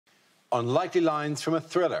Unlikely lines from a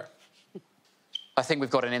thriller. I think we've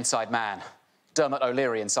got an inside man. Dermot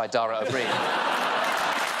O'Leary inside Dara Ó Briain.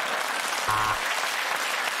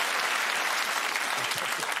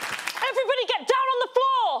 Everybody get down on the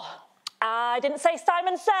floor! I didn't say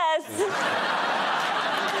Simon Says.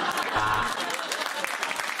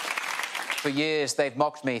 For years, they've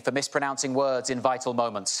mocked me for mispronouncing words in vital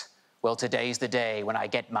moments. Well, today's the day when I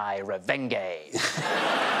get my revenge.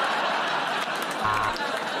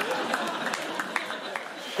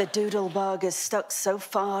 The doodlebug is stuck so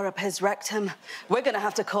far up his rectum, we're going to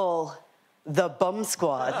have to call the bum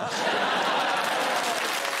squad.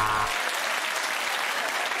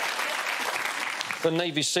 The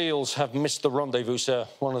Navy SEALs have missed the rendezvous, sir.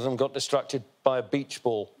 One of them got distracted by a beach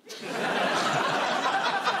ball.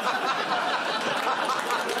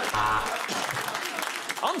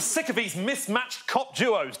 I'm sick of these mismatched cop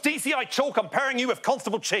duos. DCI Chalk, I'm pairing you with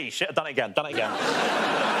Constable Cheese. Shit, I've done it again,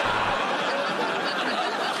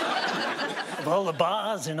 Of all the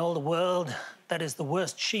bars in all the world, that is the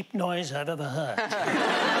worst sheep noise I've ever heard.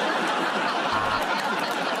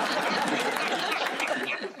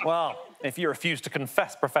 Well, if you refuse to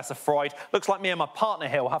confess, Professor Freud, looks like me and my partner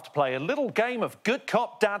here will have to play a little game of good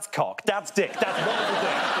cop, dad's cock, dad's dick, dad's wonderful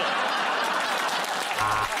dick.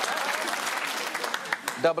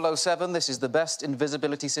 007, this is the best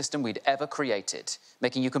invisibility system we'd ever created,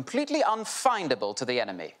 making you completely unfindable to the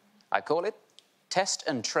enemy. I call it Test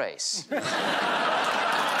and Trace.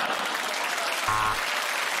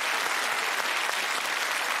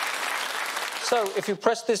 So, if you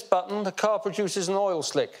press this button, the car produces an oil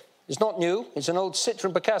slick. It's not new. It's an old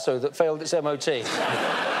Citroën Picasso that failed its MOT.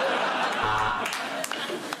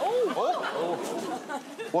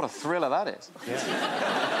 What a thriller that is.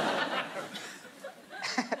 Yeah.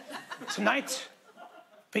 Tonight,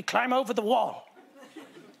 we climb over the wall.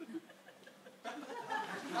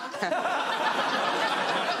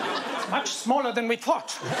 It's much smaller than we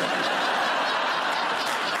thought.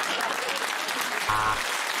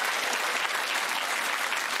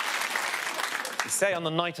 You say on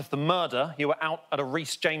the night of the murder, you were out at a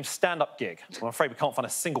Rhys James stand-up gig. Well, I'm afraid we can't find a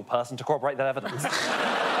single person to corroborate that evidence.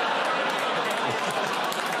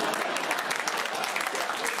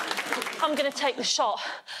 I'm going to take the shot,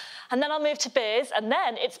 and then I'll move to beers, and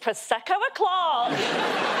then it's Prosecco o'clock.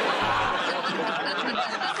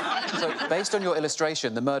 So, based on your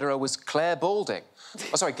illustration, the murderer was Claire Balding.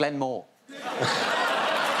 Oh, sorry, Glenn Moore.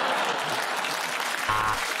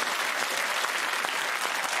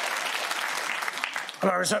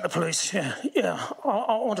 Hello, is that the police? Yeah.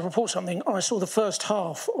 I want to report something. I saw the first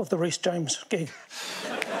half of the Rhys James gig.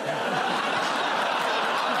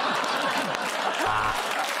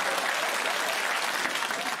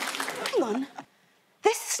 Hang on.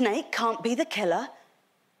 This snake can't be the killer.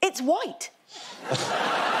 It's white.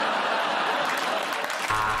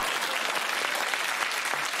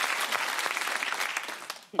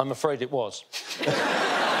 I'm afraid it was.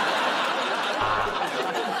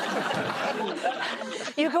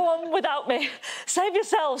 You go on without me. Save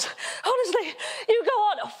yourselves. Honestly, you go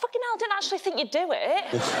on. Oh, fucking hell, I didn't actually think you'd do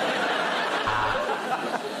it.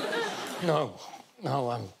 No,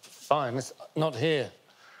 I'm fine. It's not here.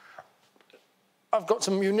 I've got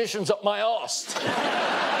some munitions up my arse.